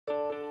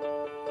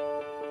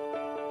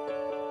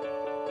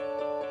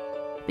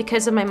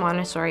Because of my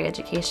Montessori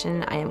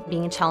education, I am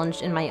being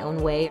challenged in my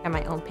own way, at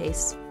my own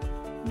pace.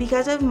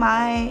 Because of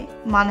my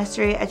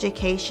Montessori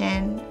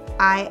education,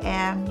 I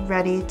am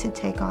ready to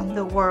take on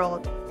the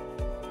world.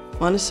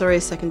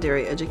 Montessori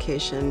Secondary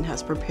education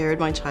has prepared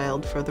my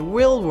child for the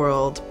real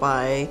world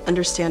by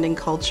understanding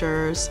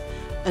cultures,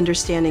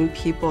 understanding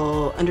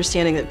people,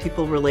 understanding that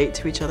people relate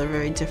to each other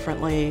very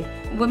differently.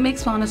 What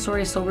makes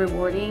Montessori so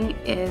rewarding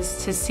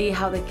is to see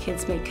how the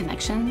kids make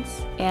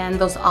connections and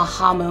those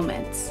aha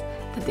moments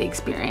that they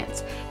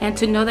experience, and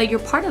to know that you're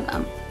part of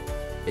them.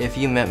 If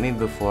you met me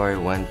before I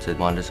went to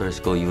Montessori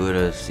school, you would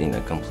have seen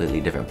a completely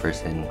different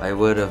person. I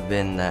would have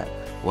been that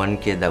one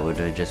kid that would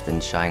have just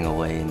been shying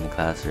away in the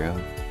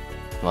classroom.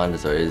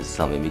 Montessori has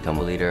helped me become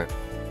a leader.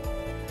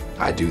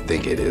 I do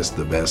think it is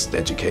the best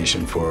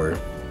education for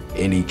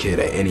any kid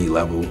at any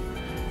level.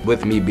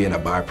 With me being a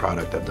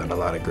byproduct, I've done a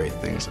lot of great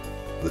things.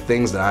 The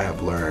things that I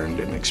have learned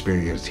and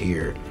experienced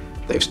here,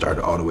 they've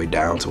started all the way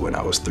down to when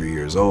I was 3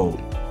 years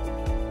old.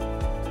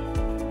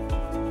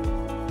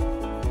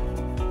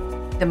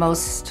 The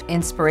most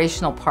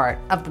inspirational part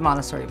of the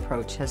Montessori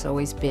approach has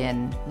always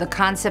been the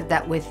concept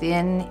that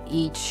within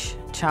each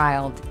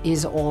child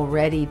is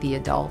already the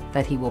adult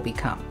that he will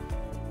become.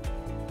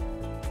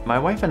 My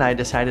wife and I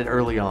decided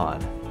early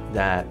on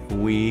that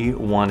we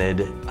wanted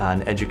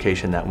an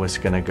education that was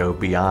going to go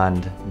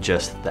beyond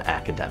just the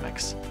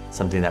academics,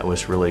 something that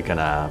was really going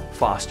to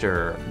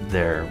foster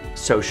their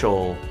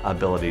social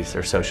abilities,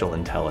 their social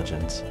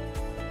intelligence.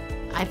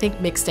 I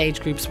think mixed age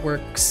groups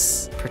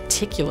works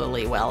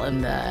particularly well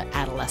in the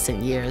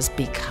adolescent years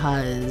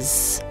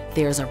because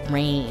there's a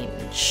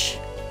range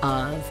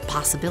of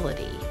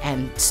possibility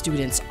and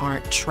students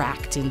aren't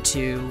tracked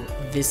into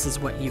this is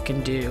what you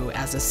can do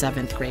as a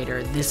 7th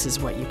grader, this is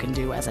what you can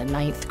do as a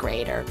 9th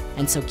grader.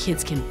 And so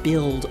kids can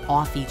build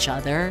off each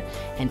other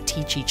and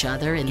teach each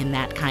other in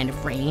that kind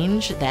of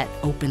range that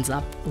opens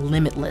up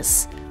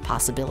limitless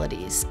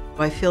possibilities.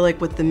 I feel like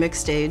with the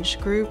mixed age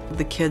group,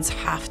 the kids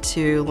have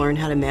to learn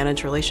how to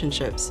manage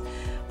relationships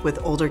with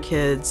older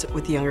kids,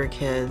 with younger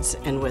kids,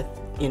 and with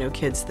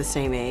kids the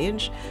same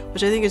age,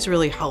 which I think is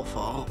really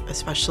helpful,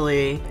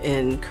 especially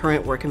in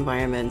current work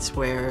environments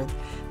where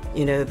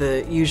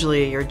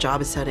usually your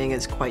job setting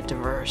is quite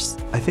diverse.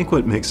 I think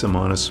what makes a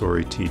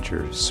Montessori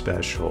teacher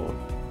special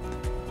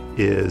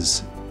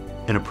is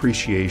an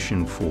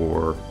appreciation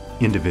for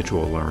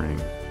individual learning.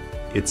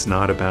 It's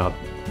not about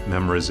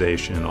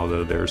memorization,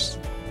 although there's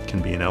can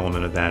be an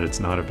element of that. It's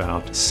not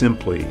about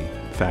simply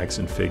facts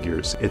and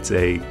figures. It's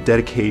a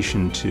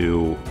dedication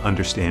to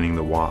understanding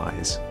the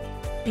whys.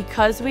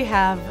 Because we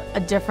have a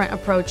different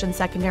approach in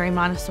secondary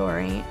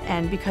Montessori,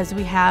 and because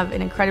we have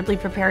an incredibly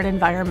prepared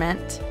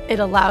environment, it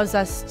allows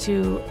us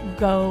to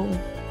go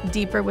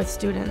deeper with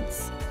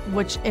students,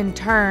 which in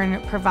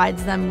turn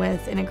provides them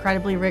with an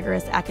incredibly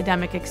rigorous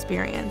academic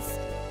experience.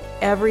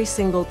 Every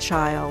single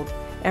child,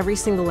 every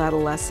single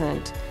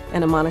adolescent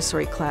in a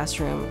Montessori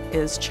classroom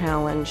is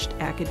challenged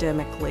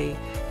academically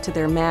to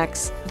their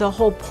max. The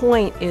whole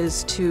point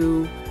is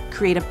to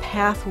create a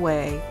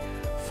pathway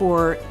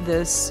for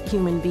this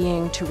human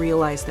being to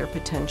realize their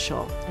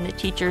potential. And the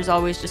teachers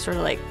always just sort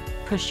of like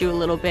push you a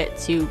little bit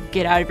to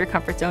get out of your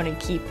comfort zone and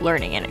keep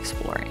learning and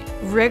exploring.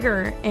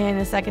 Rigor in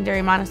a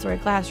secondary Montessori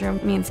classroom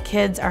means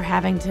kids are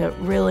having to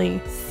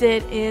really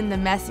sit in the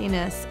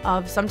messiness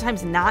of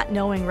sometimes not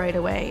knowing right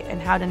away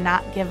and how to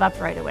not give up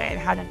right away and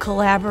how to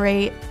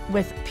collaborate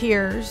with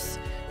peers.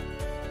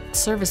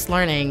 Service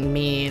learning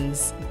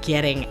means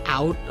getting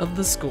out of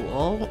the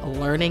school,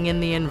 learning in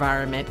the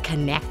environment,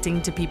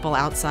 connecting to people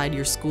outside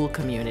your school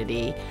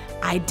community,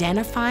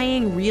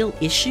 identifying real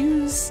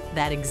issues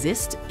that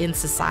exist in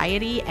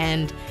society,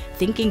 and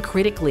thinking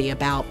critically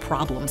about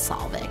problem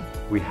solving.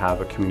 We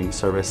have a community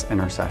service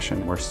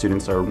intercession where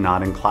students are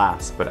not in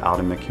class but out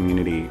in the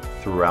community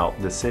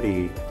throughout the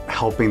city,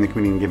 helping the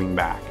community and giving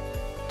back.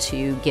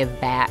 To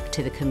give back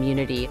to the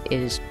community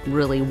is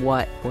really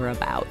what we're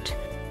about.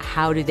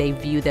 How do they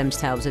view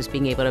themselves as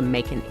being able to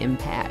make an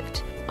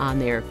impact on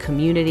their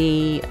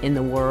community, in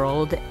the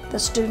world? The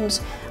students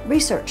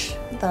research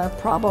the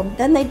problem,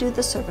 then they do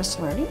the service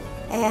learning,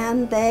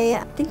 and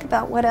they think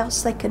about what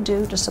else they could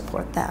do to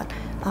support that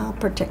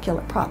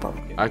particular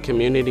problem. Our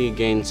community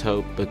gains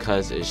hope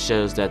because it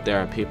shows that there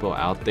are people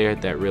out there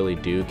that really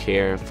do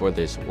care for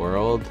this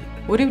world.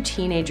 What do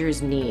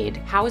teenagers need?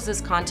 How is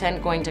this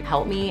content going to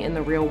help me in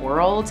the real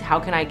world? How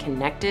can I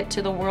connect it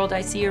to the world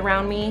I see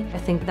around me? I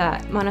think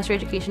that Montessori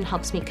education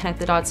helps me connect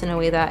the dots in a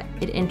way that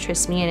it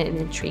interests me and it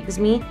intrigues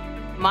me.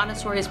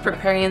 Montessori is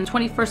preparing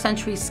 21st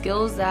century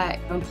skills that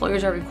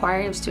employers are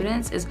requiring of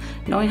students is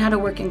knowing how to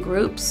work in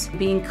groups,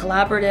 being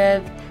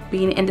collaborative,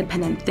 being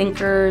independent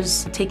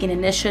thinkers, taking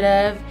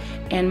initiative,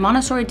 and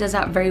Montessori does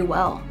that very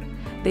well.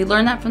 They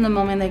learn that from the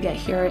moment they get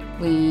here.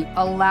 We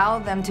allow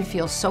them to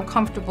feel so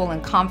comfortable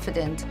and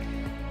confident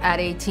at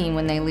 18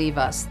 when they leave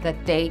us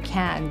that they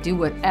can do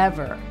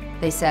whatever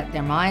they set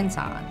their minds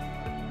on.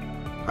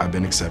 I've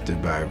been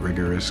accepted by a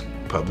rigorous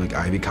public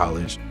Ivy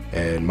college,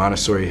 and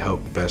Montessori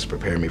helped best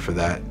prepare me for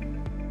that.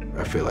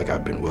 I feel like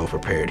I've been well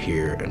prepared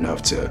here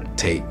enough to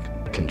take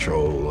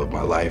control of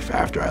my life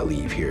after I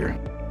leave here.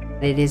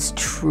 It is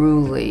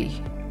truly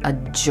a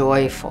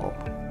joyful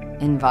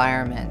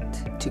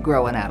environment to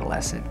grow an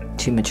adolescent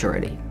to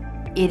maturity.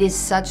 It is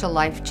such a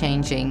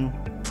life-changing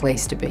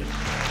place to be.